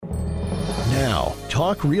now,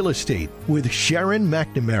 Talk Real Estate with Sharon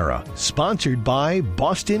McNamara, sponsored by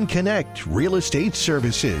Boston Connect Real Estate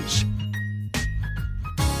Services.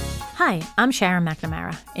 Hi, I'm Sharon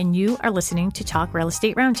McNamara, and you are listening to Talk Real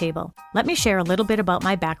Estate Roundtable. Let me share a little bit about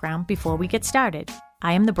my background before we get started.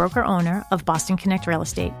 I am the broker-owner of Boston Connect Real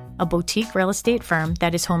Estate, a boutique real estate firm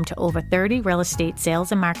that is home to over 30 real estate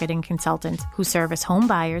sales and marketing consultants who service home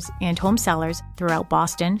buyers and home sellers throughout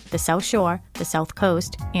Boston, the South Shore, the South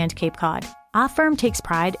Coast, and Cape Cod. Our firm takes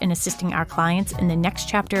pride in assisting our clients in the next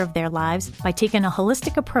chapter of their lives by taking a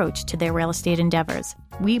holistic approach to their real estate endeavors.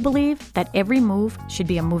 We believe that every move should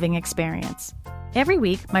be a moving experience. Every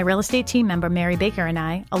week, my real estate team member Mary Baker and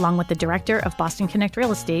I, along with the director of Boston Connect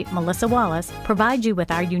Real Estate, Melissa Wallace, provide you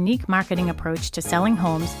with our unique marketing approach to selling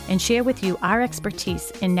homes and share with you our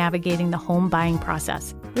expertise in navigating the home buying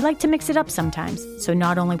process. We like to mix it up sometimes, so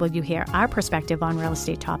not only will you hear our perspective on real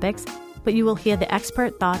estate topics, but you will hear the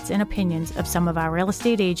expert thoughts and opinions of some of our real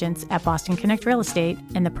estate agents at Boston Connect Real Estate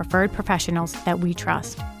and the preferred professionals that we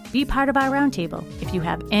trust. Be part of our roundtable. If you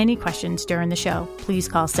have any questions during the show, please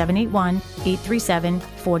call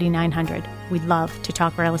 781-837-4900. We'd love to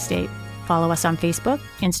talk real estate. Follow us on Facebook,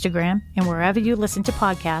 Instagram, and wherever you listen to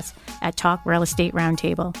podcasts at Talk Real Estate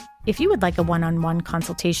Roundtable. If you would like a one-on-one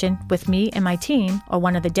consultation with me and my team or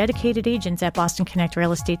one of the dedicated agents at Boston Connect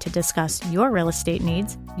Real Estate to discuss your real estate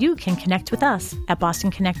needs, you can connect with us at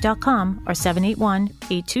bostonconnect.com or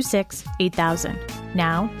 781-826-8000.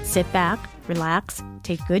 Now, sit back, relax,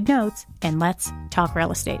 take good notes, and let's talk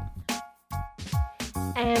real estate.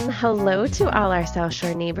 And hello to all our South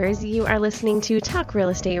Shore neighbors. You are listening to Talk Real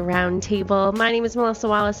Estate Roundtable. My name is Melissa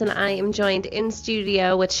Wallace, and I am joined in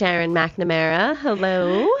studio with Sharon McNamara.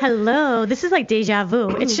 Hello. Hello. This is like deja vu.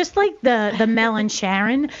 It's just like the Mel and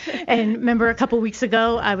Sharon. And remember a couple weeks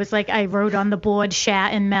ago, I was like, I wrote on the board, Sha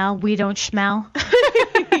and Mel, we don't smell.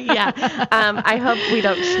 Yeah. I hope we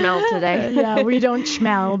don't smell today. Yeah, we don't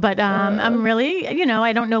smell. But I'm really,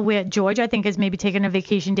 I don't know where George, I think, is maybe taking a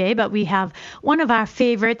vacation day, but we have one of our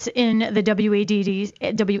favorites in the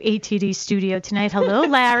WATD studio tonight. Hello,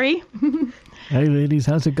 Larry. Hey, ladies.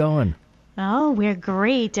 How's it going? Oh, we're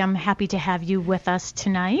great. I'm happy to have you with us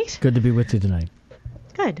tonight. Good to be with you tonight.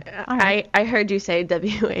 Good. All right. I heard you say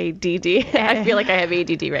WADD. I feel like I have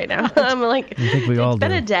ADD right now. I'm like, I think we all it's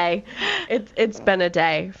been do. a day. It's been a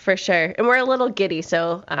day for sure. And we're a little giddy,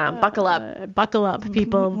 so buckle up. Buckle up,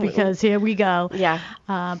 people, because here we go. Yeah.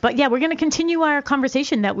 But yeah, we're going to continue our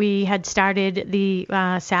conversation that we had started the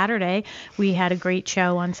Saturday. We had a great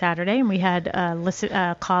show on Saturday, and we had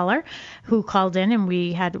a caller who called in, and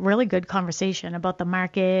we had really good conversation about the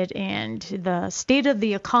market and the state of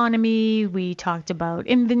the economy. We talked about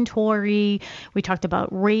inventory. We talked about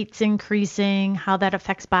rates increasing, how that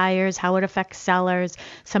affects buyers, how it affects sellers,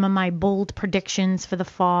 some of my bold predictions for the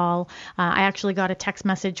fall. I actually got a text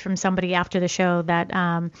message from somebody after the show that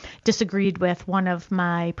disagreed with one of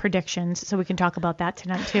my predictions, so we can talk about that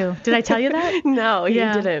tonight too. Did I tell you that? No, you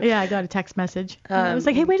didn't. Yeah, I got a text message. I was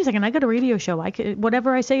like, hey, wait a second, I got a radio show.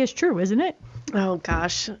 Whatever I say is true, isn't it? Oh,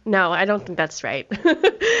 gosh. No, I don't think that's right.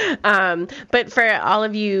 But for all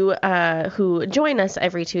of you who join us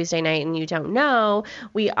every Tuesday night and you don't know,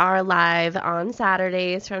 we are live on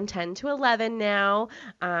Saturdays from 10 to 11 now.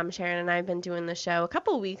 Sharon and I have been doing the show a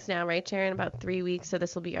couple weeks now, right, Sharon? About 3 weeks, so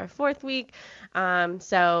this will be our 4th week.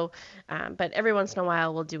 But every once in a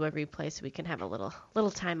while we'll do a replay so we can have a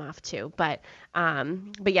little time off too. But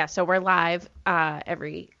yeah, so we're live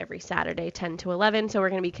every Saturday, 10 to 11. So we're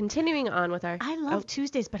going to be continuing on with our... I love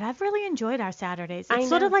Tuesdays, but I've really enjoyed our Saturdays. It's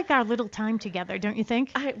sort of like our little time together, don't you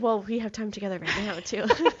think? Well, we have time together right now too.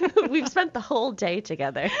 We've spent the whole day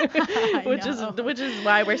together, which is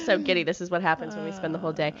why we're so giddy. This is what happens when we spend the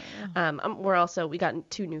whole day. We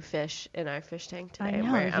got 2 new fish in our fish tank today. I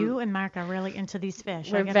know, you and Mark are really into these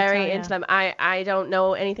fish. We're very into them. I don't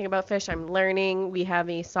know anything about fish. I'm learning. We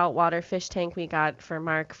have a saltwater fish tank we got for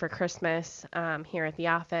Mark for Christmas here at the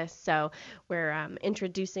office. So we're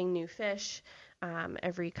introducing new fish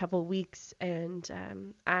every couple weeks, and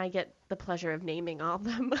I get the pleasure of naming all of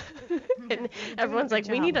them. And everyone's like,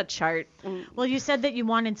 we need a chart. Well, you said that you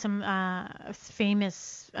wanted some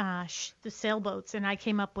famous the sailboats, and I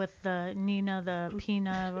came up with the Nina, the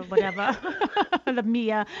Pina, or whatever, the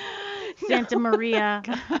Mia, Santa Maria.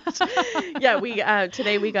 Yeah, we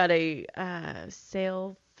today we got a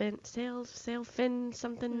sail fin,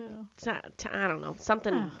 something. I don't know,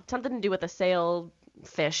 something to do with a sail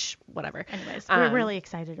fish, whatever. Anyways, we're really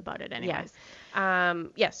excited about it anyways.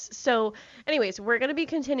 Yes. So anyways, we're going to be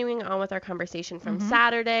continuing on with our conversation from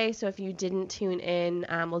Saturday. So if you didn't tune in,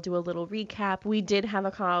 we'll do a little recap. We did have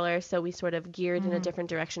a caller, so we sort of geared in a different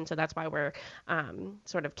direction. So that's why we're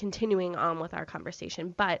sort of continuing on with our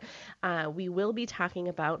conversation. But we will be talking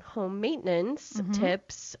about home maintenance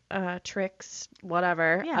tips, tricks,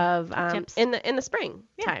 whatever, of tips. in the spring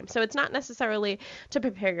time. So it's not necessarily to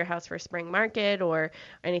prepare your house for spring market or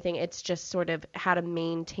anything. It's just sort of how to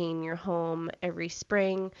maintain your home every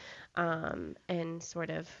spring, and sort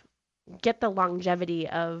of get the longevity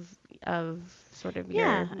of sort of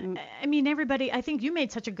your... I mean, everybody, I think you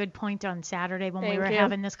made such a good point on Saturday when we were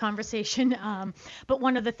having this conversation. But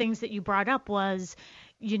one of the things that you brought up was,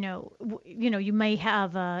 you may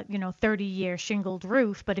have a 30-year shingled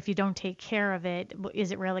roof, but if you don't take care of it,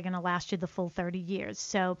 is it really going to last you the full 30 years?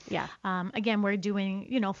 So again, we're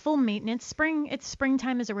doing full maintenance.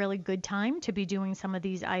 Springtime is a really good time to be doing some of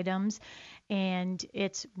these items, and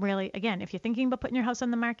it's really, again, if you're thinking about putting your house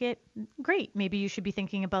on the market, great. Maybe you should be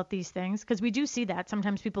thinking about these things, because we do see that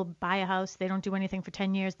sometimes people buy a house, they don't do anything for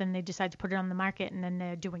 10 years, then they decide to put it on the market, and then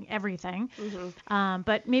they're doing everything.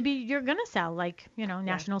 But maybe you're going to sell, like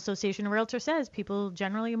National Association of Realtors says people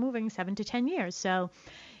generally are moving 7 to 10 years. So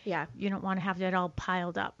you don't want to have that all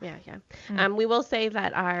piled up. We will say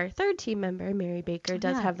that our third team member, Mary Baker,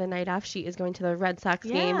 does have the night off. She is going to the Red Sox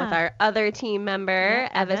game with our other team member,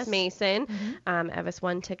 Evis Mason. Evis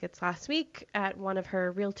won tickets last week at one of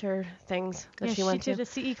her realtor things that she went to. She did a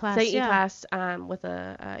CE class. CE class with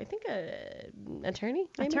I think a attorney.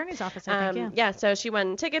 Maybe? Attorney's office, I think, so she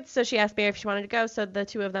won tickets, so she asked me if she wanted to go. So the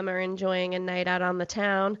two of them are enjoying a night out on the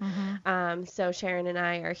town. So Sharon and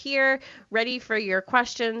I are here, ready for your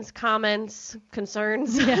questions, comments,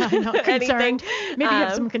 concerns. Concerns. Maybe you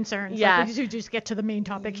have some concerns. Like we just get to the main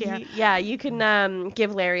topic here. You can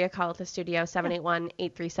give Larry a call at the studio,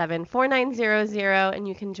 781-837-4900, and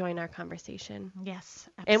you can join our conversation. Yes,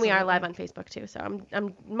 absolutely. And we are live on Facebook too, so I'm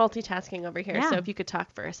multitasking over here. So if you could talk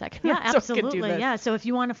for a second. Absolutely. So if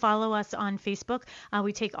you want to follow us on Facebook,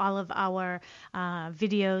 we take all of our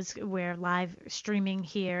videos. We're live streaming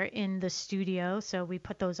here in the studio, so we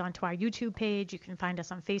put those onto our YouTube page. You can find us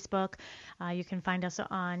on Facebook. You can find us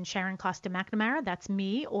on Sharon Costa McNamara. That's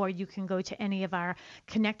me. Or you can go to any of our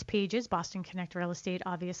Connect pages, Boston Connect Real Estate,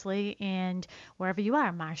 obviously, and wherever you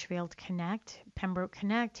are, Marshfield Connect, Pembroke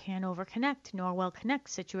Connect, Hanover Connect, Norwell Connect,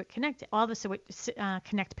 Situate Connect, all the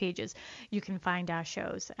Connect pages. You can find our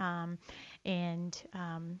shows.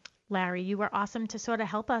 Larry, you were awesome to sort of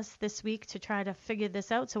help us this week to try to figure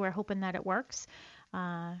this out. So we're hoping that it works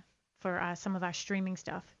for some of our streaming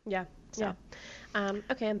stuff. Okay,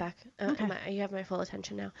 I'm back. You have my full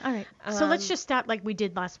attention now. All right. So let's just start like we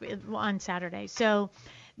did last week on Saturday. So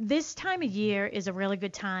this time of year is a really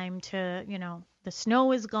good time to, the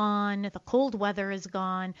snow is gone, the cold weather is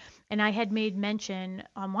gone. And I had made mention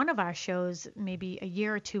on one of our shows maybe a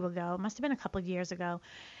year or two ago, must have been a couple of years ago,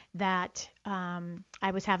 that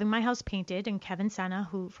I was having my house painted, and Kevin Senna,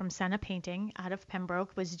 who from Senna Painting out of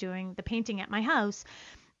Pembroke, was doing the painting at my house.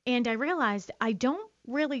 And I realized I don't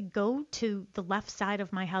really go to the left side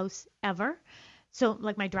of my house ever. So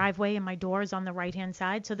like my driveway and my door is on the right-hand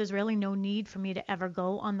side. So there's really no need for me to ever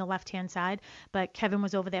go on the left-hand side. But Kevin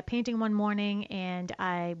was over there painting one morning, and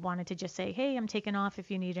I wanted to just say, hey, I'm taking off. If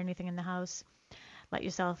you need anything in the house, let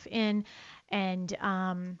yourself in. And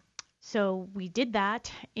so we did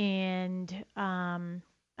that. And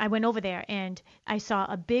I went over there and I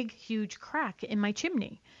saw a big, huge crack in my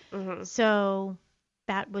chimney. So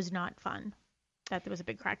that was not fun. That there was a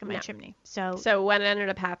big crack in my chimney. So what ended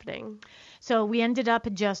up happening? So we ended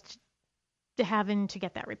up just having to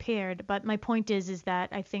get that repaired. But my point is that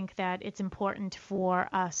I think that it's important for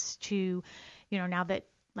us to, now that,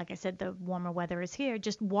 like I said, the warmer weather is here,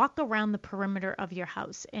 just walk around the perimeter of your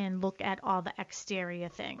house and look at all the exterior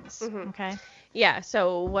things. Okay. Yeah.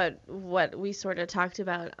 So what we sort of talked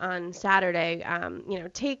about on Saturday,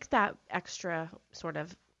 take that extra sort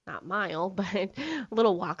of, not mile, but a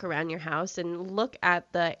little walk around your house and look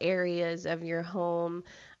at the areas of your home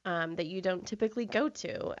that you don't typically go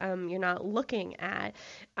to. You're not looking at.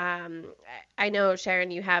 I know, Sharon,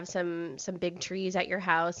 you have some big trees at your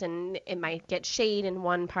house, and it might get shade in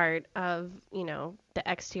one part of the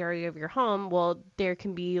exterior of your home. Well, there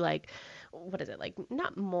can be what is it,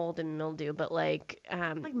 not mold and mildew, but like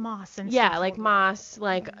moss and stuff. Like moss,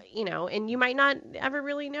 and you might not ever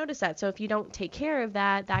really notice that. So if you don't take care of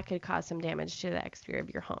that, that could cause some damage to the exterior of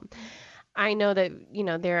your home. I know that,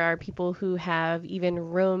 there are people who have even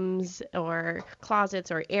rooms or closets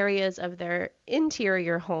or areas of their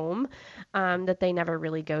interior home that they never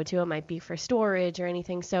really go to. It might be for storage or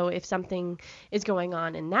anything. So if something is going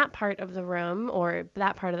on in that part of the room or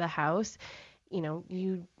that part of the house,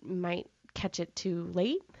 you might catch it too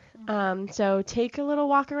late. So take a little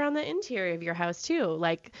walk around the interior of your house too.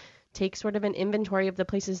 Like, take sort of an inventory of the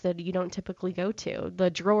places that you don't typically go to, the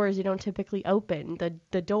drawers you don't typically open,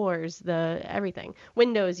 the doors, the everything,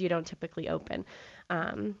 windows you don't typically open,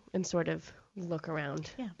 and sort of look around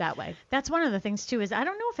that way. That's one of the things too, is I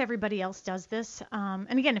don't know if everybody else does this.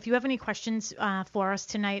 And again, if you have any questions for us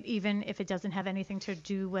tonight, even if it doesn't have anything to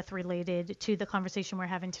do with related to the conversation we're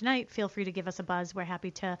having tonight, feel free to give us a buzz. We're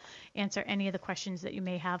happy to answer any of the questions that you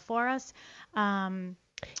may have for us.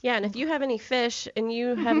 Yeah, and if you have any fish and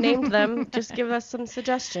you have named them, just give us some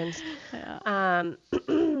suggestions. One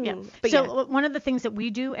of the things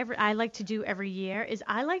that I like to do every year is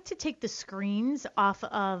I like to take the screens off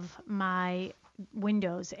of my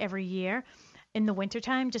windows every year in the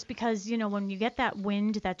wintertime, just because, when you get that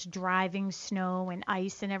wind that's driving snow and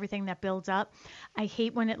ice and everything that builds up, I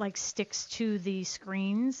hate when it like sticks to the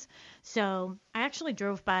screens. So I actually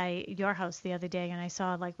drove by your house the other day and I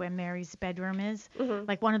saw like where Mary's bedroom is,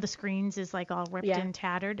 like one of the screens is like all ripped and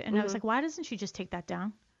tattered. And I was like, why doesn't she just take that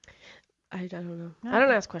down? I don't know. I don't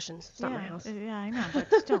ask questions. It's not my house. Yeah, I know.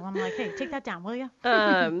 But still, I'm like, hey, take that down, will you?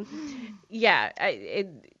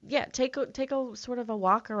 Take a sort of a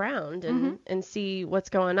walk around and see what's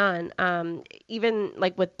going on. Even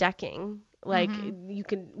like with decking, like you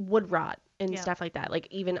can wood rot and stuff like that. Like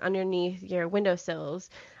even underneath your windowsills,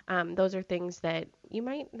 those are things that you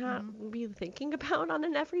might not be thinking about on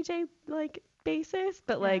an everyday like basis,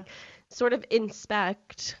 but like sort of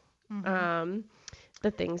inspect the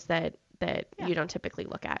things that you don't typically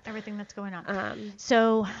look at. Everything that's going on.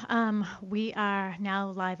 So we are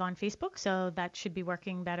now live on Facebook, so that should be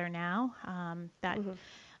working better now.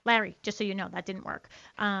 Larry, just so you know, that didn't work.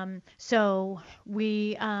 So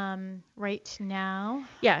we right now.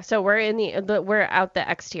 Yeah, so we're in we're out the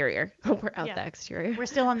exterior. We're out the exterior. We're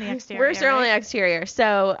still on the exterior. We're still on the exterior.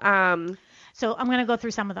 So so I'm gonna go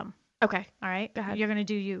through some of them. Okay. All right. Go ahead. You're going to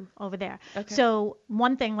do you over there. Okay. So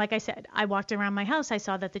one thing, like I said, I walked around my house. I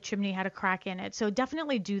saw that the chimney had a crack in it. So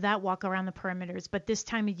definitely do that. Walk around the perimeters. But this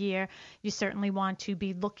time of year, you certainly want to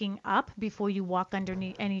be looking up before you walk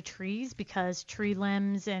underneath any trees, because tree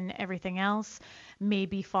limbs and everything else may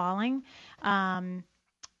be falling.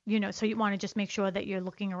 So you want to just make sure that you're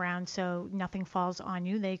looking around so nothing falls on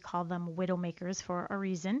you. They call them widowmakers for a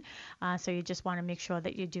reason. So you just want to make sure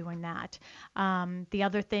that you're doing that. The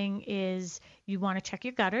other thing is you want to check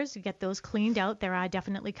your gutters, get those cleaned out. There are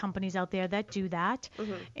definitely companies out there that do that.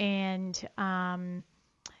 And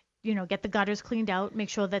get the gutters cleaned out, make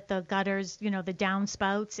sure that the gutters, the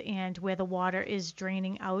downspouts and where the water is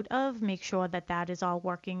draining out of, make sure that that is all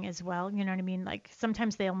working as well. You know what I mean? Like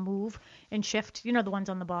sometimes they'll move and shift, the ones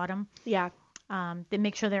on the bottom. Yeah. They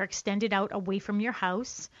make sure they're extended out away from your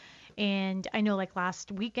house. And I know like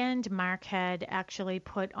last weekend, Mark had actually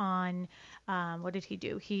put on, what did he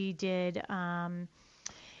do? He did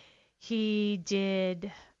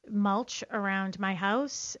mulch around my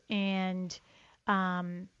house, and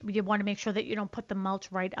you want to make sure that you don't put the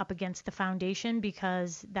mulch right up against the foundation,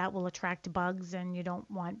 because that will attract bugs, and you don't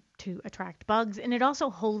want to attract bugs. And it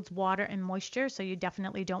also holds water and moisture, so you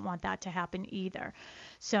definitely don't want that to happen either.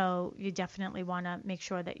 So you definitely want to make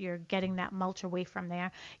sure that you're getting that mulch away from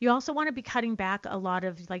there. You also want to be cutting back a lot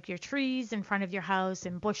of like your trees in front of your house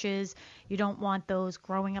and bushes. You don't want those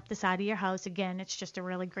growing up the side of your house. Again, it's just a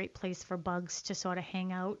really great place for bugs to sort of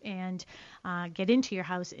hang out and get into your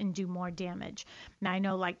house and do more damage. Now I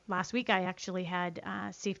know like last week I actually had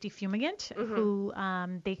Safety Fumigant who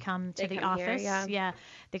they come to the office. Here,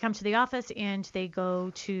 they come to the office and they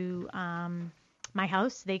go to my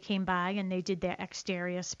house. They came by and they did their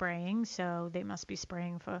exterior spraying, so they must be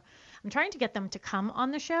spraying for. I'm trying to get them to come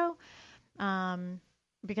on the show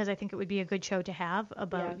because I think it would be a good show to have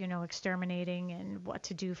about exterminating and what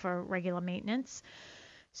to do for regular maintenance.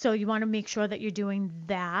 So you want to make sure that you're doing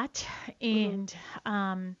that. And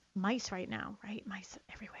mice right now, right? Mice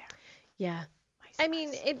everywhere. Yeah. Mice.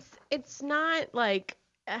 Mean, it's not like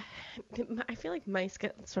I feel like mice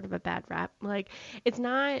get sort of a bad rap. Like it's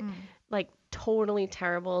not like totally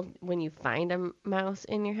terrible when you find a mouse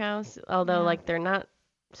in your house, although like they're not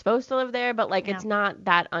supposed to live there, but like it's not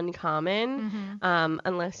that uncommon,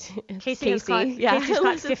 unless Casey's got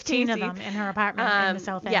unless it's 15 of Casey. them in her apartment in the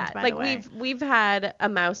South End. Yeah, by like the way. we've had a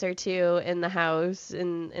mouse or two in the house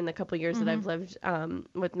in the couple years that I've lived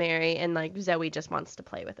with Mary, and like Zoe just wants to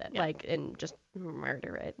play with it, like and just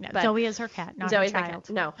murder it. Yeah, But Zoe is her cat, not Zoe's her my child.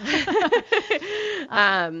 cat.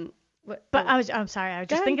 No. But I'm sorry, I was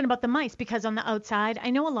just thinking about the mice, because on the outside, I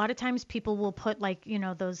know a lot of times people will put like,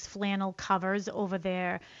 those flannel covers over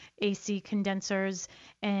their AC condensers,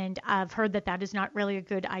 and I've heard that is not really a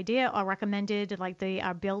good idea or recommended. Like, they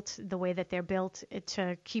are built the way that they're built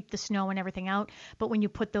to keep the snow and everything out. But when you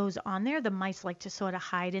put those on there, the mice like to sort of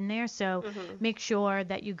hide in there. So make sure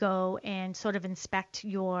that you go and sort of inspect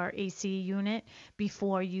your AC unit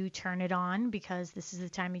before you turn it on, because this is the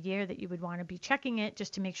time of year that you would want to be checking it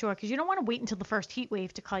just to make sure, because you don't want to wait until the first heat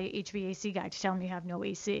wave to call your HVAC guy to tell them you have no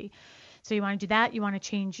AC. So you want to do that. You want to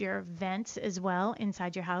change your vents as well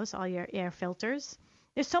inside your house, all your air filters.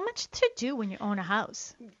 There's so much to do when you own a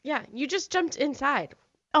house. Yeah, you just jumped inside.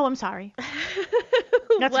 Oh, I'm sorry.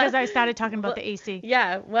 That's because I started talking about the AC.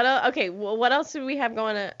 Yeah. What else do we have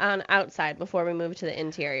going on outside before we move to the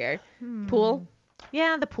interior? Pool?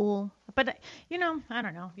 Yeah, the pool. But, I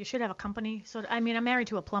don't know. You should have a company. So, I'm married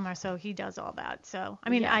to a plumber, so he does all that. So,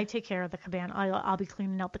 I take care of the cabana. I'll be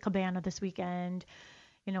cleaning out the cabana this weekend.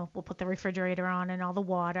 We'll put the refrigerator on and all the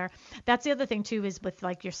water. That's the other thing, too, is with,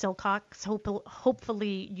 like, your Silcox.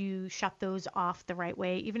 Hopefully you shut those off the right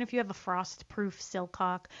way. Even if you have a frost-proof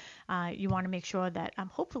Silcock, you want to make sure that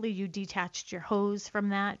hopefully you detached your hose from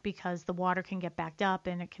that, because the water can get backed up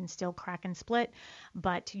and it can still crack and split.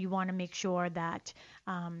 But you want to make sure that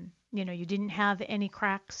you didn't have any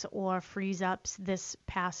cracks or freeze-ups this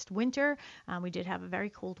past winter. We did have a very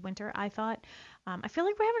cold winter, I thought. I feel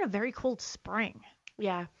like we're having a very cold spring.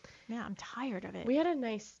 Yeah. Yeah, I'm tired of it. We had a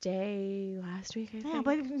nice day last week, I think. Yeah,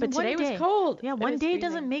 but today was cold. Yeah, one day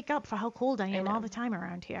doesn't make up for how cold I am know. all the time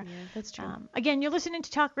around here. Yeah, that's true. Again, you're listening to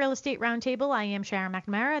Talk Real Estate Roundtable. I am Sharon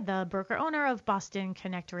McNamara, the broker owner of Boston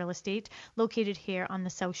Connect Real Estate, located here on the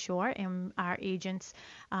South Shore, and our agents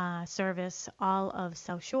service all of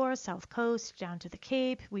South Shore, South Coast, down to the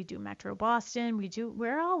Cape. We do Metro Boston.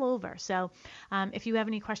 We're all over. So if you have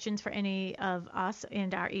any questions for any of us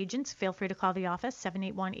and our agents, feel free to call the office,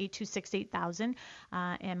 781-826-8000.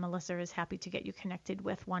 And Melissa is happy to get you connected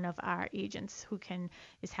with one of our agents who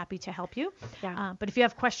is happy to help you. Yeah. But if you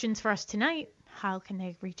have questions for us tonight, how can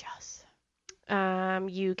they reach us?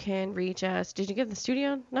 You can reach us. Did you give the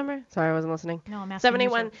studio number? Sorry, I wasn't listening. No, I'm asking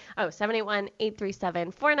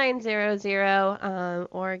 781-837-4900.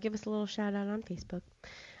 Or give us a little shout out on Facebook.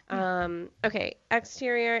 Okay,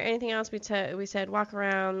 exterior, anything else? We said walk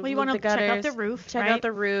around. Well, you want to check out the roof. Check out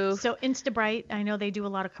the roof. So Instabright, I know they do a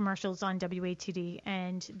lot of commercials on WATD,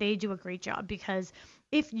 and they do a great job, because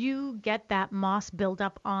if you get that moss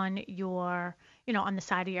buildup on your, on the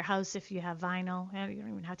side of your house, if you have vinyl, you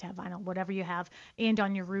don't even have to have vinyl, whatever you have, and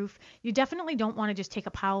on your roof, you definitely don't want to just take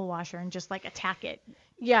a power washer and just like attack it.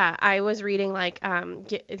 Yeah, I was reading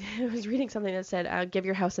something that said give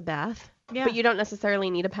your house a bath. Yeah. But you don't necessarily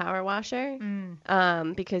need a power washer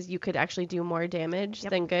because you could actually do more damage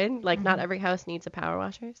than good. Like not every house needs a power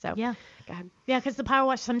washer. So yeah, go ahead. Yeah, because the power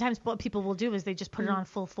wash, sometimes what people will do is they just put it on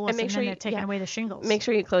full force, and then they're taking away the shingles. Make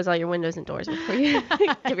sure you close all your windows and doors before you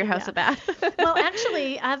give your house a bath. Well,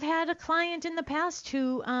 actually, I've had a client in the past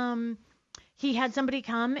who he had somebody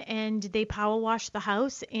come and they power washed the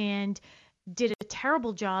house and did a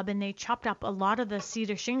terrible job, and they chopped up a lot of the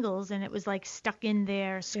cedar shingles, and it was like stuck in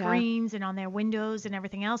their screens and on their windows and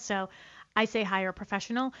everything else. So I say hire a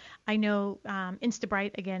professional. I know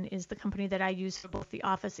Instabright, again, is the company that I use for both the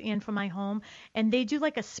office and for my home. And they do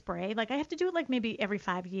like a spray. Like I have to do it like maybe every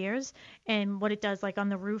 5 years. And what it does, like on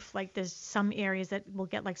the roof, like there's some areas that will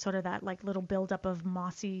get like sort of that like little buildup of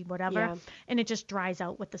mossy whatever. Yeah. And it just dries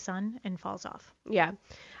out with the sun and falls off. Yeah.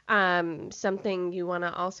 Something you want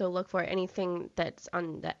to also look for, anything that's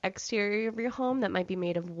on the exterior of your home that might be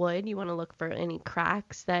made of wood. You want to look for any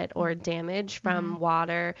cracks or damage from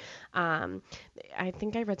water. I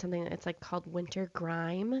think I read something that's like called winter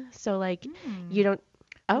grime. So like you don't.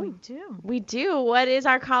 Oh, we do. What is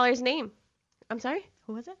our caller's name? I'm sorry.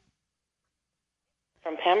 Who is it?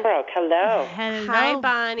 From Pembroke. Hello. Hello. Hi,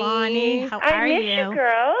 Bonnie. How are you? I miss you,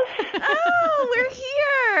 girls. Oh, we're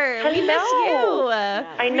here. Hello. We miss you.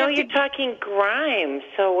 I know you're talking grime,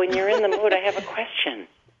 so when you're in the mood, I have a question.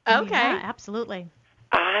 Okay. Yeah, absolutely.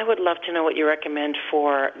 I would love to know what you recommend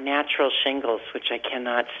for natural shingles, which I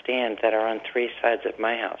cannot stand, that are on 3 sides of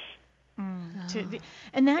my house.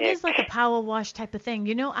 and that is like a power wash type of thing.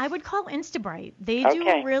 I would call Instabright. They do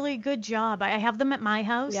a really good job. I have them at my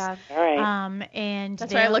house. Yeah. All right. And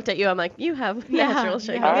that's why I looked at you. I'm like, you have natural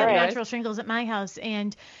shingles. Yeah, we have natural shingles at my house.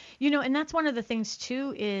 And, and that's one of the things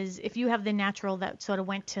too, is if you have the natural that sort of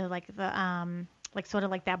went to like the, sort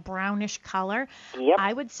of like that brownish color,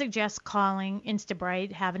 I would suggest calling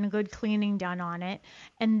Instabright, having a good cleaning done on it,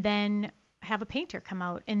 and then have a painter come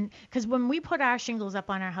out. And because when we put our shingles up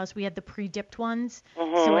on our house, we had the pre-dipped ones,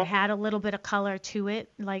 so it had a little bit of color to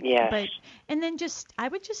it, and then I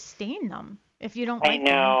would just stain them if you don't like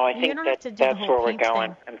them. I You think don't have to do that's the where whole we're paint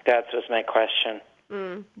going. thing. And that was my question.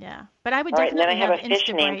 Yeah, but I would All right, definitely and then I have a fish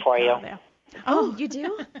name Instabright for you. there. Oh, you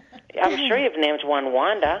do? I'm sure you've named one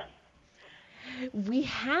Wanda. We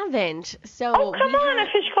haven't. So Oh, come on, a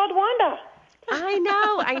fish called Wanda.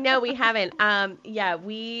 I know we haven't. I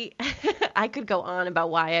could go on about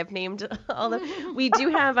why I've named all the. We do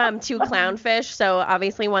have 2 clownfish. So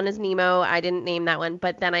obviously one is Nemo. I didn't name that one,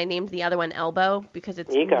 but then I named the other one Elbow because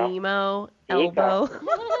it's Nemo Elbow.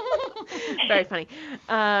 Very funny.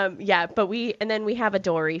 But we have a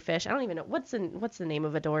dory fish. I don't even know what's the name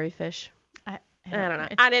of a dory fish. I don't know.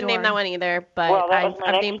 I didn't name that one either, but well, that was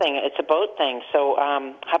my next thing. It's a boat thing. So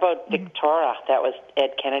how about Victoria? That was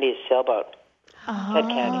Ed Kennedy's sailboat. Ed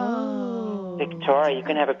Kennedy. Victoria. You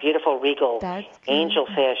can have a beautiful regal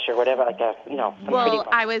angelfish or whatever, like a Well,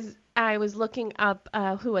 I was looking up.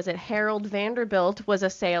 Who was it? Harold Vanderbilt was a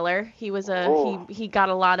sailor. He was he got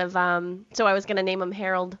a lot of. So I was going to name him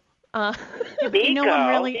Harold. I'm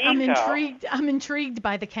intrigued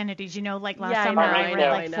by the Kennedys. Like last summer I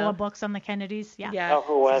read 4 books on the Kennedys. Yeah. Oh,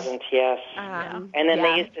 who wasn't? Yes. And then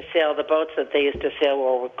they used to sail, the boats that they used to sail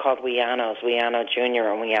were called Weanos, Weano Jr.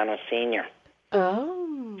 and Weano Sr.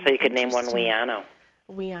 Oh. So you could name one Weano.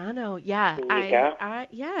 Weano, yeah. There you go.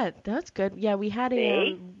 Yeah, that's good. Yeah, we had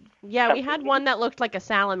we had one that looked like a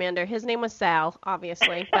salamander. His name was Sal,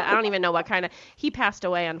 obviously, but I don't even know what kind of. He passed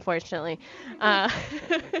away, unfortunately.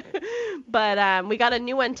 But we got a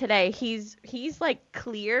new one today. He's like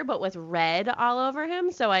clear, but with red all over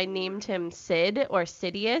him. So I named him Sid or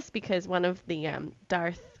Sidious because one of the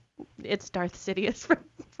Darth Sidious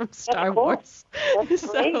from Star Wars.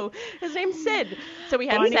 So his name's Sid. So we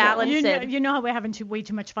had Bonnie, Sal and Sid. You know how we're having way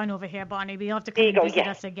too much fun over here, Bonnie. You'll have to come and visit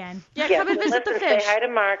us again. Yeah, come and visit the fish. Say hi to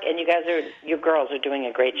Mark, and you girls are doing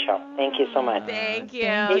a great show. Thank you so much. Thank you.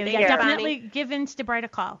 Definitely give Instabright a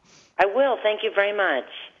call. I will. Thank you very much.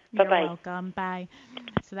 Bye-bye. You're welcome. Bye.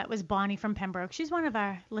 So that was Bonnie from Pembroke. She's one of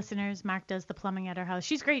our listeners. Mark does the plumbing at her house.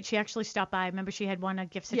 She's great. She actually stopped by. Remember, she had won a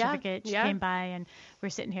gift certificate. She came by, and we're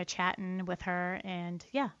sitting here chatting with her. And,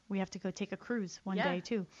 we have to go take a cruise one day,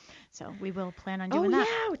 too. So we will plan on doing that.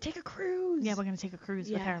 Oh, yeah. We'll take a cruise. Yeah, we're going to take a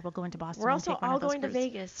cruise with her. We'll go into Boston. We're also all going to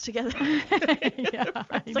Vegas together.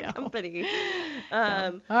 It's a company.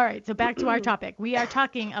 All right. So back to our topic. We are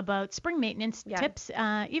talking about spring maintenance tips.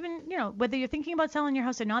 Even, whether you're thinking about selling your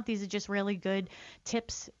house or not, these are just really good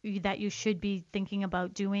tips that you should be thinking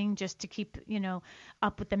about doing just to keep,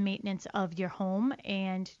 up with the maintenance of your home.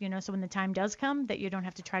 And, so when the time does come that you don't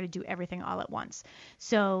have to try to do everything all at once.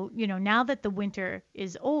 So, now that the winter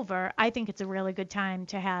is over, I think it's a really good time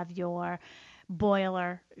to have your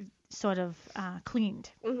boiler sort of cleaned,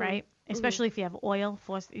 right? Especially if you have oil,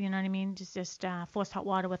 forced hot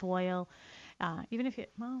water with oil. Even if I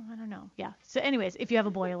don't know. Yeah. So anyways, if you have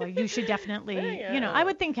a boiler, you should definitely, I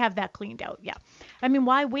would think have that cleaned out. Yeah. I mean,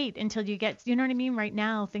 why wait until you get, you know what I mean? Right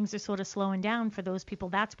now, things are sort of slowing down for those people.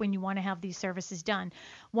 That's when you want to have these services done.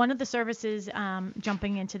 One of the services,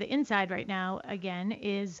 jumping into the inside right now, again,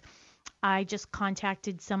 is I just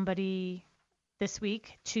contacted somebody this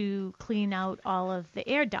week to clean out all of the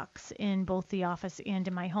air ducts in both the office and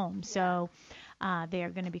in my home. So they are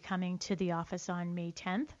going to be coming to the office on May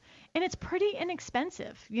 10th. And it's pretty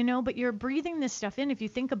inexpensive, but you're breathing this stuff in. If you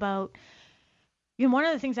think about, one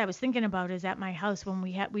of the things I was thinking about is at my house when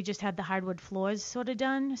we just had the hardwood floors sort of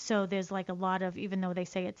done. So there's like a lot of, even though they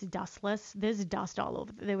say it's dustless, there's dust all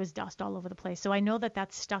over. There was dust all over the place. So I know that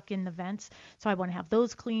that's stuck in the vents. So I want to have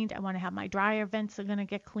those cleaned. I want to have my dryer vents are going to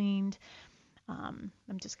get cleaned. I'm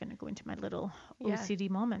just going to go into my little OCD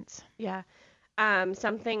moments. Yeah.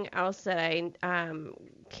 Something else that I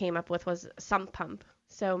came up with was sump pump.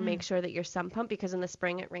 So make sure that your sump pump, because in the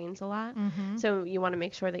spring it rains a lot. Mm-hmm. So you want to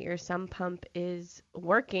make sure that your sump pump is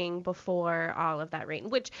working before all of that rain,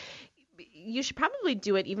 which you should probably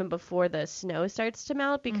do it even before the snow starts to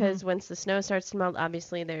melt, because once the snow starts to melt,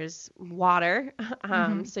 obviously there's water.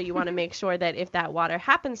 So you want to make sure that if that water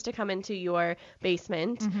happens to come into your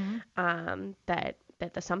basement, that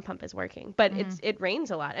that the sump pump is working. But it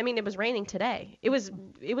rains a lot. I mean, it was raining today. It was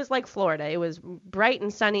like Florida. It was bright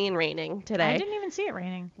and sunny and raining today. I didn't even see it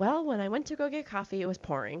raining. Well, when I went to go get coffee, it was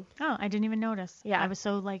pouring. Oh, I didn't even notice. Yeah. I was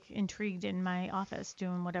so like intrigued in my office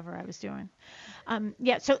doing whatever I was doing.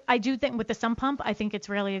 Yeah, so I do think with the sump pump, I think it's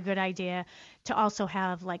really a good idea to also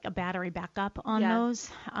have like a battery backup on those,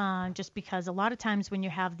 just because a lot of times when you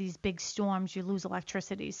have these big storms, you lose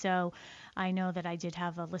electricity. So I know that I did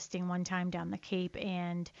have a listing one time down the Cape,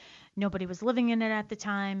 and nobody was living in it at the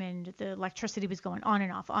time, and the electricity was going on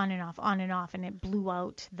and off, on and off, on and off, and it blew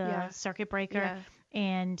out the circuit breaker,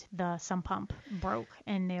 and the sump pump broke,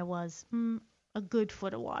 and there was a good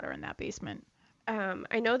foot of water in that basement.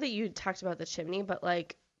 I know that you talked about the chimney, but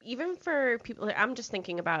like even for people, like, I'm just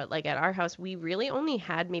thinking about like at our house, we really only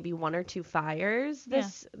had maybe 1 or 2 fires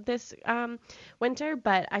this winter,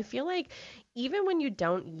 but I feel like even when you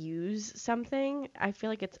don't use something, I feel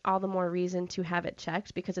like it's all the more reason to have it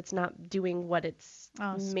checked because it's not doing what it's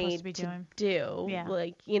made to do. Yeah.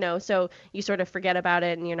 Like, you know, so you sort of forget about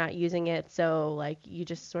it and you're not using it. So like you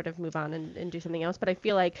just sort of move on and do something else. But I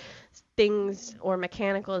feel like things or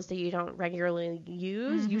mechanicals that you don't regularly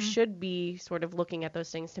use, you should be sort of looking at those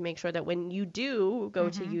things to make sure that when you do go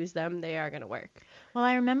to use them, they are going to work. Well,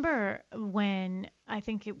 I remember when I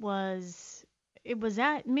think it was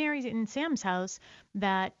at Mary's and Sam's house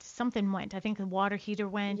that something went. I think the water heater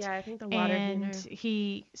went. Yeah, I think the water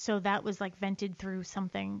heater. So that was like vented through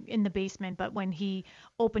something in the basement. But when he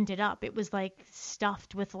opened it up, it was like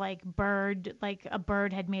stuffed with like a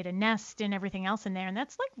bird had made a nest and everything else in there. And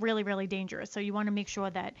that's like really, really dangerous. So you want to make sure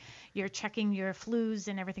that you're checking your flues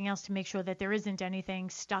and everything else to make sure that there isn't anything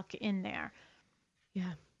stuck in there.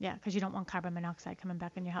 Yeah. Yeah, because you don't want carbon monoxide coming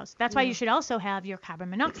back in your house. That's why you should also have your carbon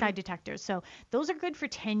monoxide detectors. So those are good for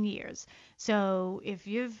 10 years. So if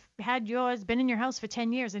you've had yours, been in your house for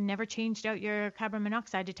 10 years and never changed out your carbon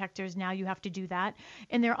monoxide detectors, now you have to do that.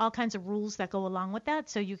 And there are all kinds of rules that go along with that.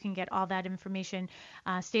 So you can get all that information.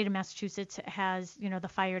 State of Massachusetts has, the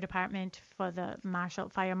fire department for the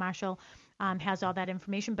fire marshal has all that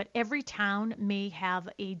information. But every town may have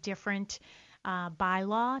a different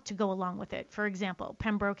bylaw to go along with it. For example,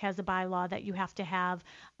 Pembroke has a bylaw that you have to have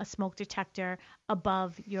a smoke detector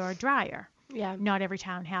above your dryer. Yeah. Not every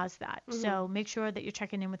town has that. So make sure that you're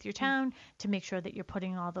checking in with your town to make sure that you're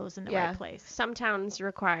putting all those in the right place. Some towns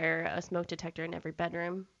require a smoke detector in every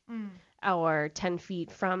bedroom or 10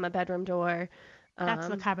 feet from a bedroom door. That's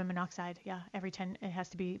the carbon monoxide. Yeah. It has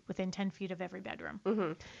to be within 10 feet of every bedroom.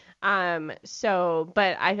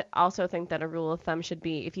 But I also think that a rule of thumb should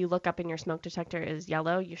be if you look up and your smoke detector is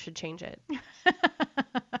yellow, you should change it.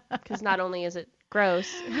 Because not only is it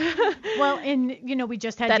gross. Well, and we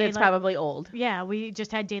just had that it's probably old. Yeah, we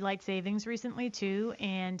just had daylight savings recently too,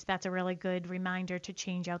 and that's a really good reminder to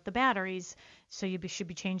change out the batteries. So you should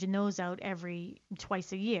be changing those out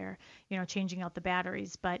twice a year, changing out the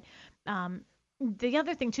batteries. But the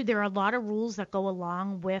other thing too, there are a lot of rules that go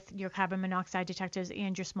along with your carbon monoxide detectors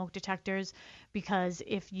and your smoke detectors, because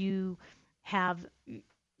if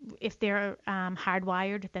they're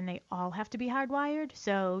hardwired, then they all have to be hardwired.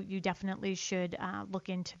 So you definitely should look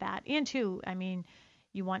into that. And too, I mean,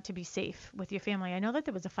 you want to be safe with your family. I know that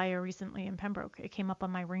there was a fire recently in Pembroke. It came up on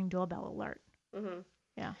my Ring doorbell alert.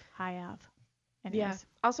 Yeah, High Ave. Anyways. Yeah.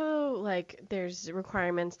 Also, like, there's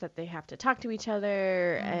requirements that they have to talk to each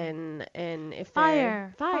other, and if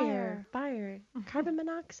fire, carbon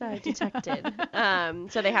monoxide detected.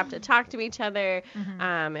 So they have to talk to each other.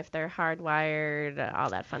 If they're hardwired,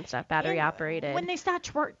 all that fun stuff, battery operated. When they start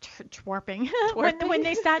chirping, when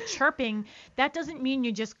they start chirping, that doesn't mean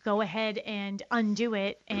you just go ahead and undo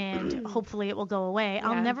it and hopefully it will go away. Yeah.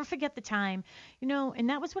 I'll never forget the time, and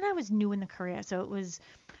that was when I was new in the career. So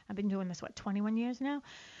I've been doing this, 21 years now?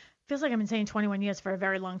 Feels like I've been saying 21 years for a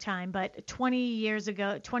very long time, but 21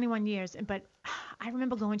 years. But I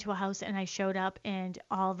remember going to a house and I showed up and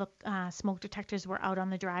all the smoke detectors were out on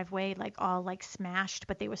the driveway, like all like smashed,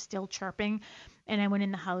 but they were still chirping. And I went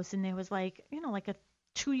in the house and there was like a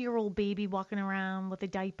 2-year-old baby walking around with a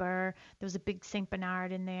diaper. There was a big St.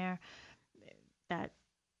 Bernard in there that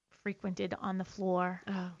frequented on the floor.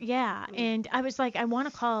 Oh. Yeah. And I was like, I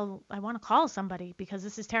want to call somebody because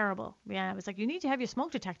this is terrible. Yeah. I was like, you need to have your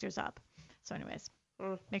smoke detectors up. So anyways,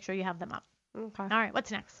 make sure you have them up. Okay. All right.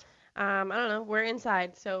 What's next? I don't know. We're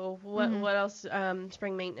inside. So what else?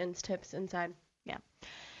 Spring maintenance tips inside. Yeah.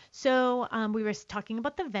 So we were talking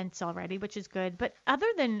about the vents already, which is good. But other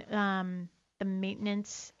than the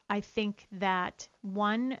maintenance, I think that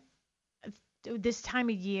this time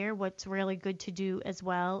of year, what's really good to do as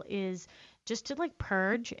well is just to like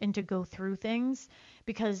purge and to go through things,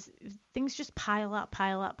 because things just pile up.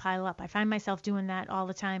 I find myself doing that all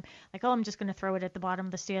the time. Like, oh, I'm just going to throw it at the bottom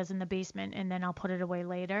of the stairs in the basement and then I'll put it away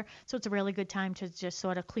later. So it's a really good time to just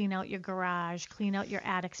sort of clean out your garage, clean out your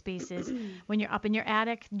attic spaces. When you're up in your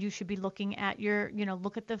attic, you should be looking at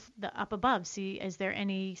look at the up above. See, is there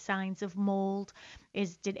any signs of mold?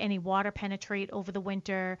 Did any water penetrate over the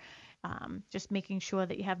winter? Just making sure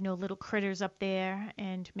that you have no little critters up there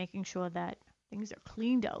and making sure that things are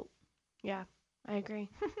cleaned out. Yeah, I agree.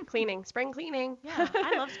 Cleaning, spring cleaning. Yeah,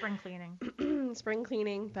 I love spring cleaning. Spring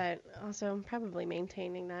cleaning, but also probably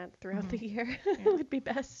maintaining that throughout the year would be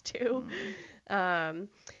best too. Something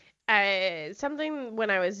when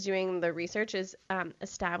I was doing the research is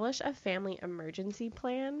establish a family emergency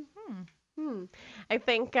plan. I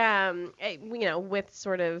think, with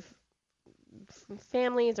sort of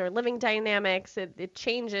families or living dynamics, it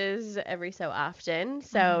changes every so often.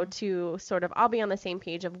 So to sort of all be on the same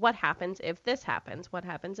page of what happens if this happens, what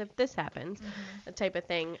happens if this happens, that type of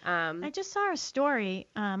thing. I just saw a story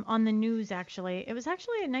on the news, actually. It was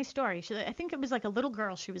actually a nice story. I think it was like a little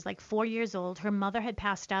girl. She was like 4 years old. Her mother had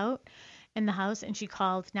passed out in the house and she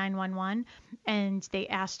called 911 and they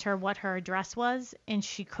asked her what her address was and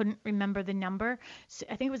she couldn't remember the number. So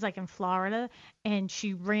I think it was like in Florida, and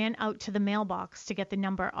she ran out to the mailbox to get the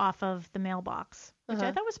number off of the mailbox, which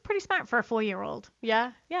I thought was pretty smart for a 4-year-old.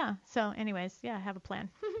 Yeah. Yeah. So anyways, yeah, have a plan.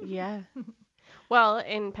 Yeah. Well,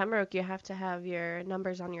 in Pembroke, you have to have your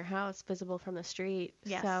numbers on your house visible from the street.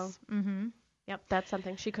 Yes. So Yep. That's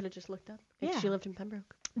something she could have just looked up if she lived in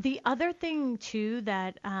Pembroke. The other thing too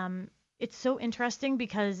that it's so interesting,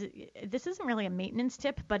 because this isn't really a maintenance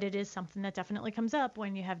tip, but it is something that definitely comes up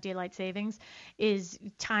when you have daylight savings, is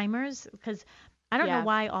timers. Because I don't know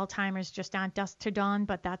why all timers just aren't dusk to dawn,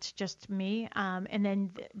 but that's just me. And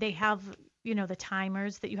then they have, the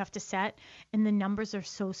timers that you have to set, and the numbers are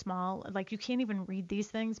so small, like you can't even read these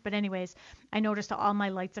things. But anyways, I noticed all my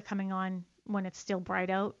lights are coming on when it's still bright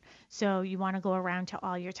out. So you want to go around to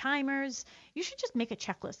all your timers. You should just make a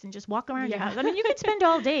checklist and just walk around your house. I mean, you could spend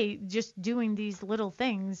all day just doing these little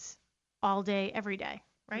things all day, every day,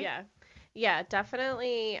 right? Yeah. Yeah,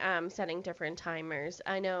 definitely setting different timers.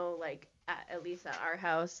 I know, like, at least at our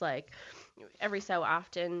house, like, every so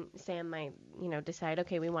often Sam might, decide,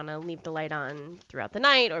 okay, we want to leave the light on throughout the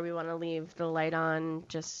night, or we want to leave the light on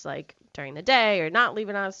just, like, during the day, or not leave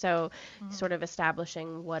it on. So sort of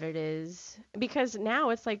establishing what it is. Because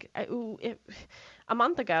now it's like, a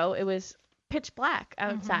month ago, it was pitch black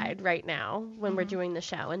outside right now when we're doing the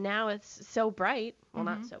show, and now it's so bright. Well,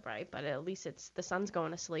 not so bright, but at least the sun's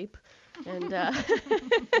going to sleep, and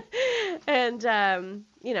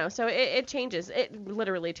so it changes. It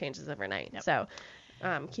literally changes overnight. Yep. So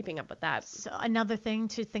keeping up with that. So another thing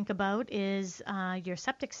to think about is your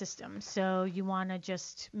septic system. So you want to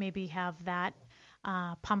just maybe have that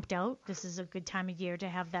pumped out. This is a good time of year to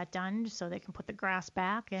have that done so they can put the grass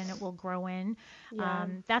back and it will grow in. Yeah.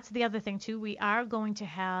 That's the other thing too. We are going to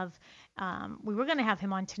have, we were going to have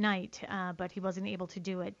him on tonight, but he wasn't able to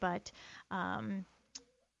do it. But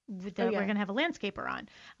we're going to have a landscaper on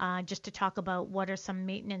just to talk about what are some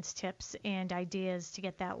maintenance tips and ideas to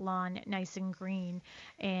get that lawn nice and green,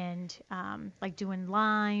 and like doing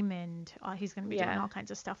lime, and he's going to be doing all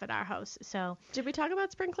kinds of stuff at our house. So did we talk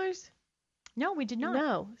about sprinklers? No, we did not.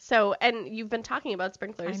 No. So, and you've been talking about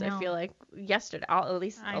sprinklers, I feel like, yesterday, at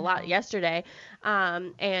least a lot yesterday,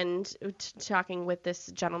 and talking with this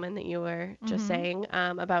gentleman that you were just saying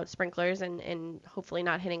about sprinklers and hopefully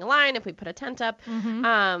not hitting a line if we put a tent up.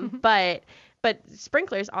 But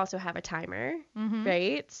sprinklers also have a timer,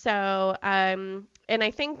 right? So, and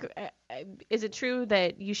I think, is it true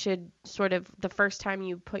that you should sort of, the first time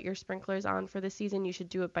you put your sprinklers on for the season, you should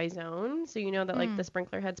do it by zone, so you know that like the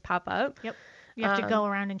sprinkler heads pop up? Yep. You have to go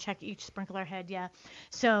around and check each sprinkler head, yeah.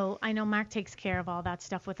 So I know Mark takes care of all that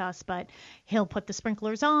stuff with us, but he'll put the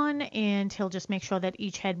sprinklers on and he'll just make sure that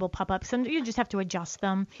each head will pop up. So you just have to adjust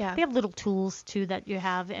them. Yeah. They have little tools too that you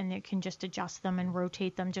have, and you can just adjust them and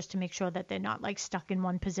rotate them just to make sure that they're not like stuck in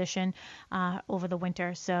one position over the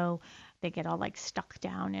winter. So they get all like stuck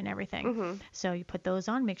down and everything. So you put those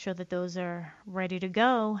on, make sure that those are ready to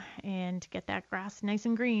go, and get that grass nice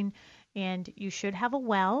and green. And you should have a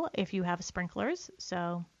well if you have sprinklers.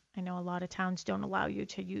 So I know a lot of towns don't allow you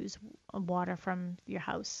to use water from your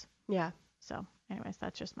house. Yeah. So anyways,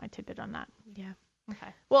 that's just my tidbit on that. Yeah.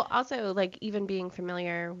 Okay. Well, also, like, even being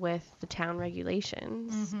familiar with the town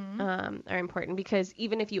regulations are important, because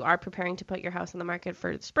even if you are preparing to put your house on the market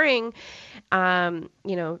for spring,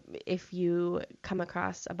 if you come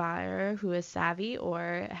across a buyer who is savvy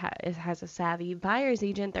or has a savvy buyer's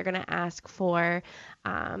agent, they're going to ask for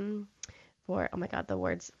for, oh my God, the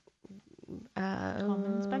words. Home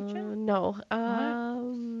inspection? No.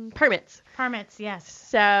 Permits. Permits, yes.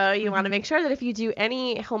 So you want to make sure that if you do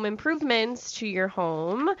any home improvements to your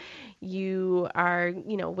home, you are,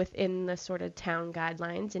 within the sort of town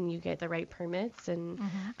guidelines and you get the right permits, and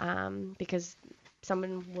because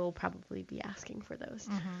someone will probably be asking for those.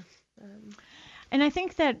 And I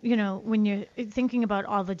think that, when you're thinking about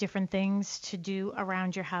all the different things to do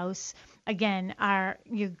around your house, again,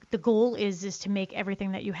 the goal is to make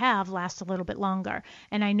everything that you have last a little bit longer.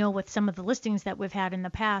 And I know with some of the listings that we've had in the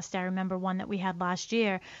past, I remember one that we had last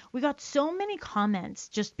year, we got so many comments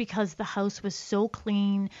just because the house was so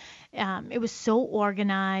clean. It was so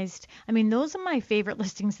organized. I mean, those are my favorite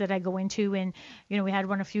listings that I go into. And, we had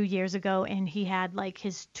one a few years ago, and he had like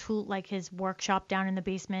his tool, like his workshop down in the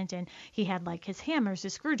basement, and he had like his hammers,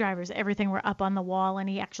 his screwdrivers, everything were up on the wall, and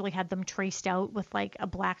he actually had them traced out with like a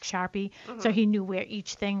black Sharpie. So he knew where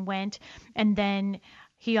each thing went. And then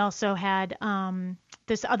he also had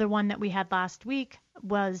this other one that we had last week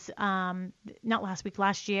was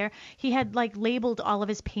last year. He had like labeled all of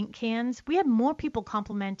his paint cans. We had more people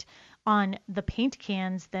compliment on the paint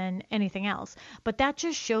cans than anything else. But that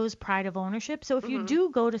just shows pride of ownership. So if you do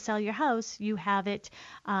go to sell your house, you have it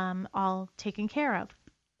all taken care of.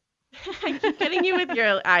 I keep getting you with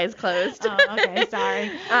your eyes closed. Oh, okay, sorry.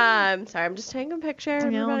 Sorry, I'm just taking a picture.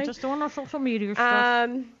 I'm just doing our social media stuff.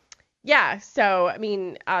 Yeah, so, I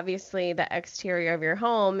mean, obviously the exterior of your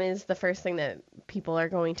home is the first thing that people are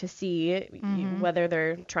going to see, whether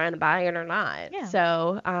they're trying to buy it or not. Yeah.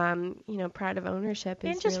 So, pride of ownership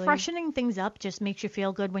is and just really... freshening things up just makes you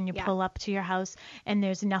feel good when you pull up to your house and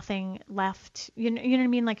there's nothing left. You know what I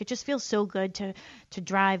mean? Like, it just feels so good to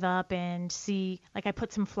drive up and see. Like, I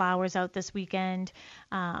put some flowers out this weekend.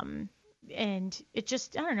 And it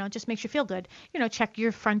just, I don't know, it just makes you feel good. Check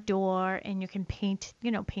your front door, and you can paint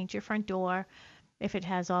your front door if it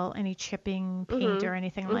has any chipping paint or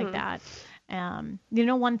anything like that.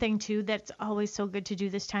 One thing too that's always so good to do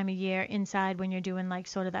this time of year inside when you're doing like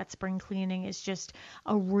sort of that spring cleaning is just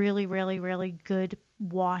a really, really, really good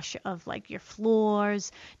wash of like your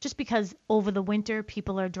floors, just because over the winter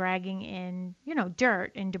people are dragging in,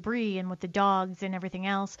 dirt and debris, and with the dogs and everything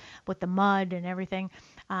else, with the mud and everything.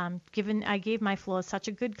 I gave my floors such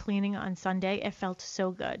a good cleaning on Sunday. It felt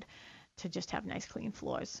so good to just have nice clean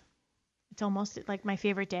floors. It's almost like my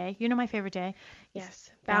favorite day. My favorite day? Yes.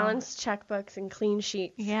 Balanced checkbooks and clean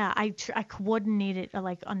sheets. Yeah, I coordinate it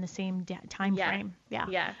like on the same time frame. Yeah.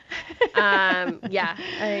 Yeah.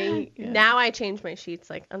 Now I change my sheets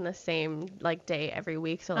like on the same like day every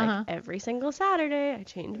week. So like every single Saturday I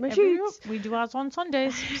change my sheets. We do ours on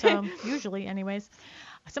Sundays. So usually anyways.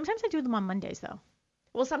 Sometimes I do them on Mondays though.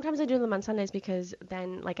 Well, sometimes I do them on Sundays because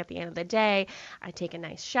then, like, at the end of the day, I take a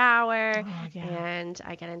nice shower and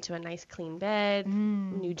I get into a nice clean bed,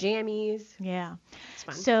 new jammies. Yeah. It's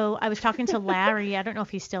fun. So I was talking to Larry. I don't know if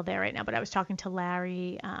he's still there right now, but I was talking to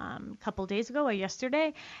Larry a couple days ago or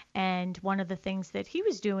yesterday. And one of the things that he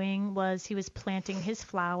was doing was he was planting his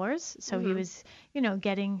flowers. So he was,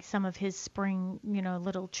 getting some of his spring,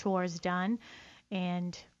 little chores done.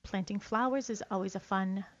 And planting flowers is always a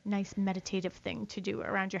fun, nice meditative thing to do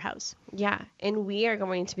around your house. Yeah, and we are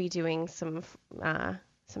going to be doing some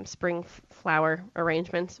spring flower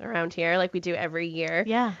arrangements around here like we do every year.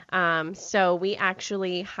 Yeah. So we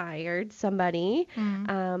actually hired somebody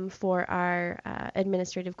for our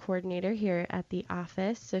administrative coordinator here at the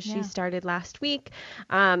office. So she started last week.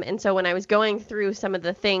 And so when I was going through some of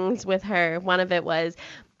the things with her, one of it was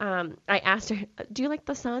I asked her, do you like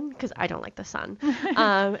the sun? Because I don't like the sun.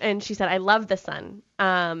 And she said, I love the sun.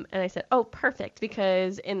 And I said, oh, perfect.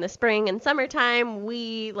 Because in the spring and summertime,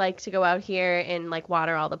 we like to go out here and like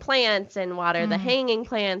water all the plants and water the hanging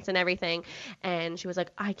plants and everything. And she was like,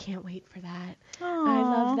 I can't wait for that. Aww. I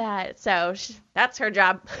love that. So that's her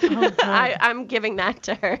job. Oh, I'm giving that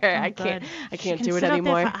to her. Oh, I can't do it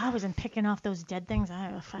anymore. For hours and picking off those dead things.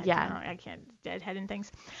 I can't deadheading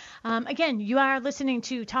things. Again, you are listening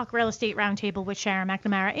to Talk Real Estate Roundtable with Sharon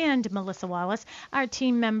McNamara and Melissa Wallace. Our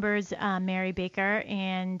team members, Mary Baker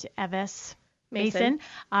and Evis Mason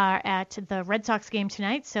are at the Red Sox game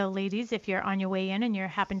tonight. So, ladies, if you're on your way in and you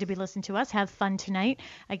happen to be listening to us, have fun tonight.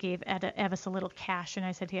 I gave Evis a little cash, and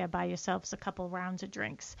I said, here, buy yourselves a couple rounds of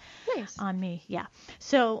drinks. Nice. On me, yeah.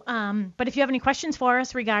 So, but if you have any questions for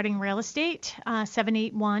us regarding real estate,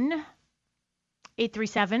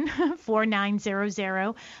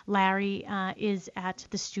 781-837-4900. Larry is at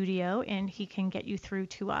the studio, and he can get you through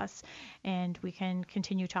to us, and we can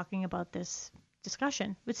continue talking about this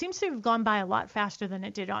discussion. It seems to have gone by a lot faster than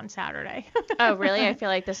it did on Saturday. Oh, really? I feel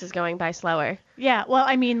like this is going by slower. Yeah. Well,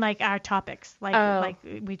 I mean, like our topics, like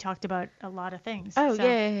we talked about a lot of things. Oh, so,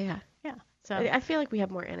 yeah. Yeah. So I feel like we have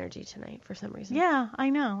more energy tonight for some reason. yeah, I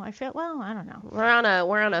know. I feel, well, I don't know.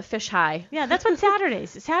 We're on a fish high. Yeah, that's what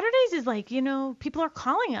Saturdays. Saturdays is like, people are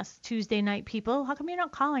calling us Tuesday night people. How come you're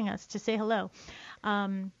not calling us to say hello?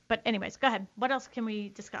 But anyways, go ahead. What else can we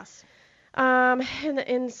discuss? In the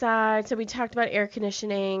inside, so we talked about air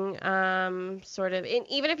conditioning, sort of, and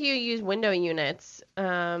even if you use window units, you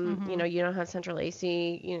don't have central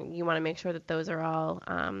AC, you want to make sure that those are all,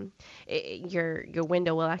 your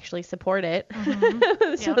window will actually support it.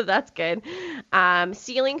 So that's good.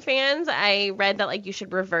 Ceiling fans, I read that like you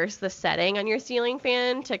should reverse the setting on your ceiling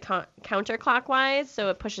fan to counterclockwise,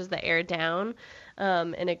 so it pushes the air down,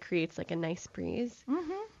 and it creates like a nice breeze.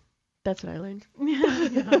 That's what I learned.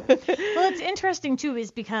 Well, it's interesting too, is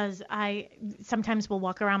because I sometimes will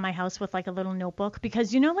walk around my house with like a little notebook,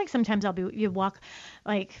 because like sometimes you walk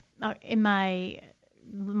like in my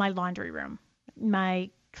laundry room, my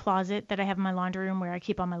closet that I have in my laundry room where I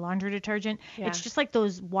keep all my laundry detergent. Yeah. It's just like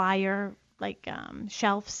those wire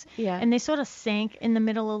shelves, Yeah. and they sort of sank in the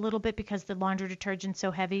middle a little bit because the laundry detergent's so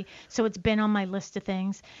heavy. So it's been on my list of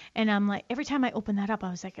things, and I'm like, every time I open that up, I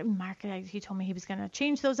was like, Mark, he told me he was gonna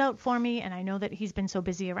change those out for me, and I know that he's been so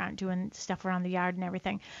busy around doing stuff around the yard and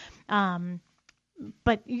everything.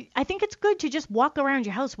 But I think it's good to just walk around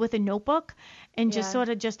your house with a notebook and just sort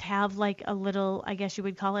of just have like a little, I guess you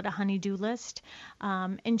would call it a honey-do list,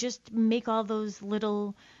 and just make all those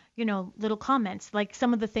little comments. Like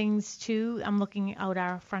some of the things too, I'm looking out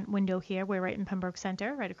our front window here. We're right in Pembroke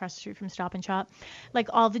Center, right across the street from Stop and Shop. Like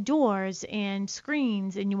all the doors and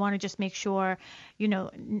screens, and you want to just make sure,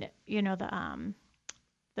 the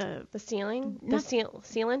ceiling, Not-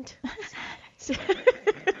 sealant.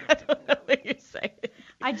 I don't know what you're saying.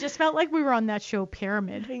 I just felt like we were on that show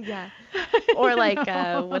Pyramid. Yeah. Or like,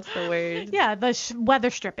 what's the word? Yeah, the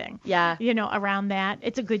weather stripping. Yeah. Around that.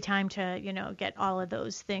 It's a good time to, get all of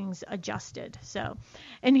those things adjusted. So,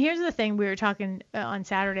 and here's the thing, we were talking on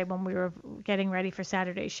Saturday when we were getting ready for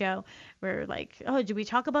Saturday's show. We were like, oh, do we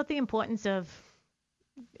talk about the importance of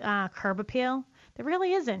curb appeal? There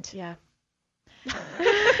really isn't. Yeah.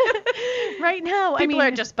 Right now, People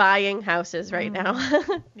are just buying houses right now.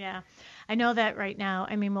 Yeah. I know that right now.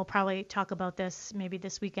 I mean, we'll probably talk about this maybe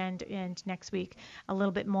this weekend and next week a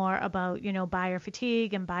little bit more about, buyer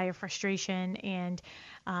fatigue and buyer frustration. And,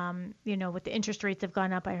 with the interest rates have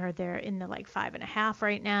gone up, I heard they're in the like 5.5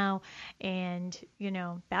 right now. And,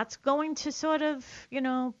 that's going to sort of,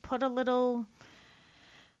 put a little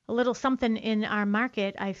something in our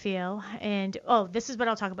market, I feel. And this is what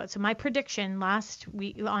I'll talk about. So my prediction last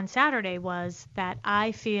week on Saturday was that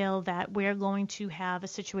I feel that we're going to have a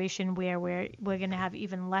situation where we're going to have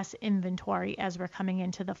even less inventory as we're coming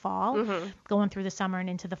into the fall, going through the summer and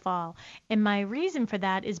into the fall. And my reason for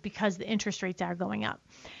that is because the interest rates are going up.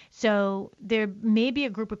 So there may be a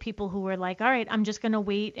group of people who are like, all right, I'm just going to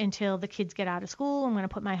wait until the kids get out of school. I'm going to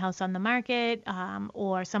put my house on the market.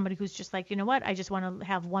 Or somebody who's just like, you know what, I just want to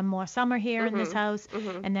have one more summer here in this house,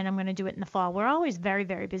 and then I'm going to do it in the fall. We're always very,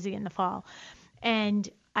 very busy in the fall. And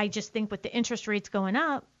I just think with the interest rates going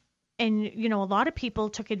up, and, a lot of people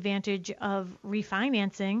took advantage of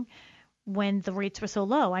refinancing when the rates were so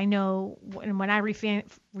low. I know when I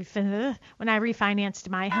refinanced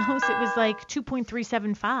my house, it was like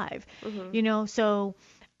 2.375, so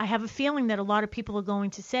I have a feeling that a lot of people are going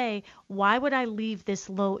to say, why would I leave this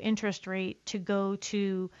low interest rate to go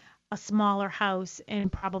to a smaller house and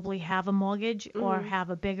probably have a mortgage or have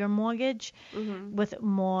a bigger mortgage with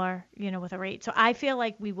more, with a rate. So I feel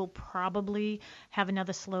like we will probably have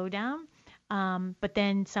another slowdown. But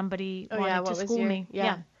then somebody wanted to school me.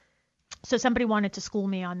 Yeah. So somebody wanted to school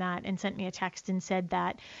me on that and sent me a text and said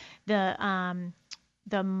that the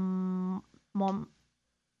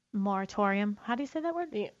moratorium, how do you say that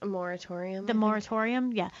word? The moratorium. The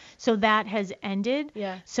moratorium, yeah. So that has ended.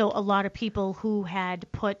 Yeah. So a lot of people who had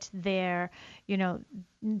put their,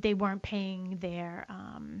 they weren't paying their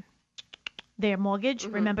mortgage,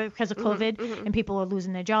 remember, because of COVID, and people are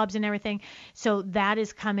losing their jobs and everything. So that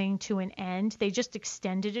is coming to an end. They just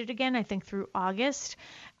extended it again, I think, through August.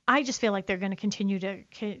 I just feel like they're going to continue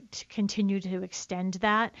to extend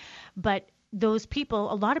that. But those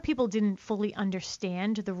people, a lot of people didn't fully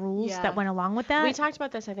understand the rules that went along with that. We talked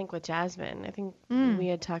about this, I think, with Jasmine. I think we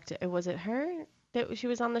had talked, was it her that she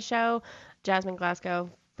was on the show? Jasmine Glasgow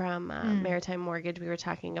from Maritime Mortgage. We were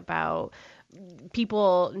talking about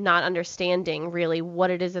people not understanding really what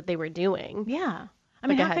it is that they were doing. Yeah. I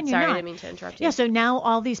mean, Go how ahead. can you Sorry, not? I didn't mean to interrupt you. Yeah, so now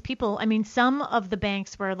all these people, I mean, some of the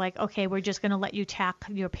banks were like, okay, we're just going to let you tack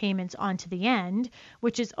your payments onto the end,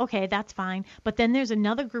 which is okay, that's fine. But then there's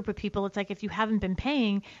another group of people, it's like if you haven't been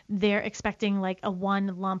paying, they're expecting like a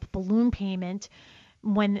one lump balloon payment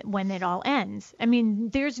when it all ends. I mean,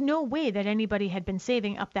 there's no way that anybody had been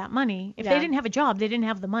saving up that money. If they didn't have a job, they didn't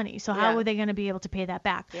have the money. So how were they going to be able to pay that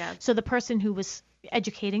back? Yeah. So the person who was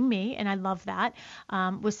educating me, and I love that,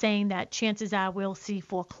 was saying that chances are we'll see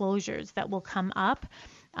foreclosures that will come up.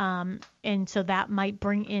 And so that might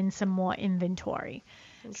bring in some more inventory.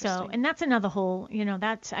 So, and that's another whole,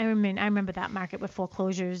 I remember that market with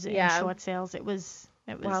foreclosures and short sales. It was.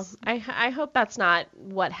 Well, I hope that's not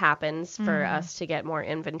what happens for us to get more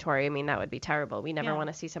inventory. I mean, that would be terrible. We never want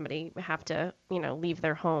to see somebody have to, leave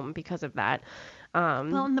their home because of that.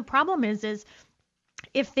 Well, and the problem is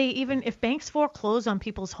if banks foreclose on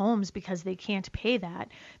people's homes because they can't pay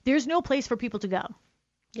that, there's no place for people to go.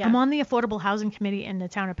 Yeah. I'm on the Affordable Housing Committee in the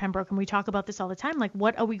town of Pembroke, and we talk about this all the time. Like,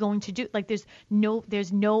 what are we going to do? Like, there's no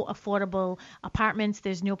affordable apartments.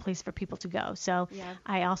 There's no place for people to go. So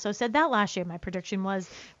I also said that last year. My prediction was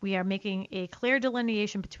we are making a clear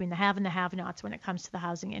delineation between the have and the have-nots when it comes to the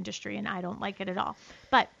housing industry, and I don't like it at all.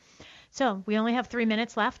 But so we only have 3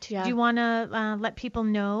 minutes left. Yeah. Do you want to let people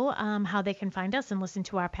know how they can find us and listen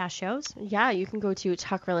to our past shows? Yeah, you can go to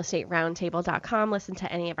talkrealestateroundtable.com, listen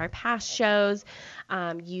to any of our past shows.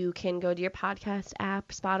 You can go to your podcast app,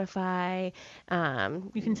 Spotify.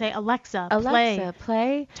 You can say, Alexa,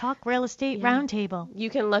 play Talk Real Estate Roundtable. You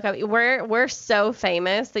can look up. We're so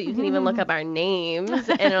famous that you can even look up our names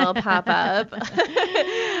and it'll pop up.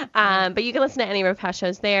 But you can listen to any of our past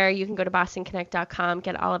shows there. You can go to bostonconnect.com,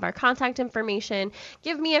 get all of our contact information.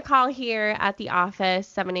 Give me a call here at the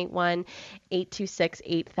office,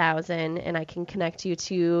 781-826-8000, and I can connect you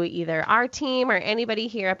to either our team or anybody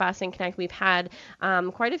here at Boston Connect. We've had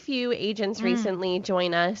quite a few agents recently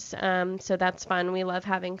join us, so that's fun. We love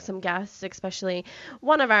having some guests, especially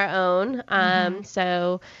one of our own.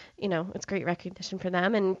 So, it's great recognition for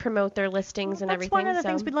them and promote their listings and everything. That's one of the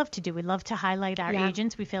things we love to do. We love to highlight our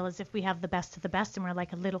agents. We feel as if we have the best of the best, and we're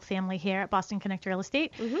like a little family here at Boston Connect Real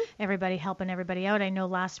Estate. Everybody helping everybody out. I know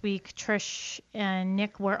last week Trish and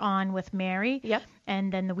Nick were on with Mary. Yep.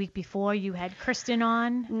 And then the week before you had Kristen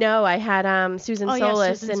on. No, I had Susan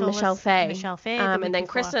Solis and Michelle Fay. Michelle Fay. And then before.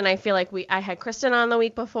 Kristen, I feel like I had Kristen on the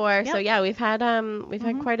week before. Yep. So yeah, we've had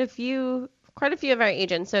quite a few of our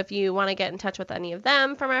agents. So if you want to get in touch with any of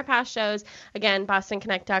them from our past shows, again,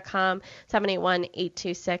 bostonconnect.com,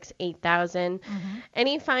 781-826-8000.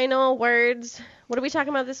 Any final words? What are we talking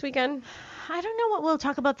about this weekend? I don't know what we'll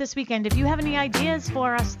talk about this weekend. If you have any ideas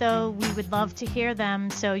for us, though, we would love to hear them.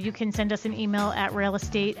 So you can send us an email at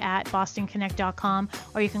realestate@bostonconnect.com,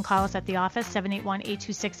 or you can call us at the office,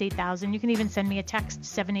 781-826-8000. You can even send me a text,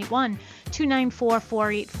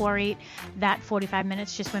 781-294-4848. That 45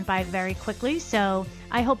 minutes just went by very quickly. So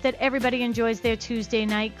I hope that everybody enjoys their Tuesday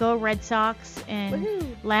night. Go Red Sox.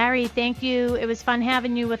 And Larry, thank you. It was fun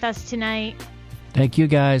having you with us tonight. Thank you,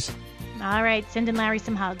 guys. All right, sending Larry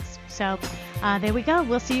some hugs. So there we go.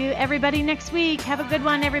 We'll see you, everybody, next week. Have a good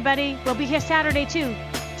one, everybody. We'll be here Saturday, too,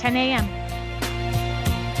 10 a.m.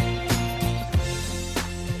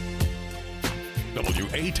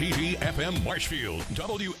 WATD FM Marshfield,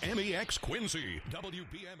 WMEX Quincy,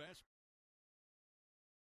 WBMS.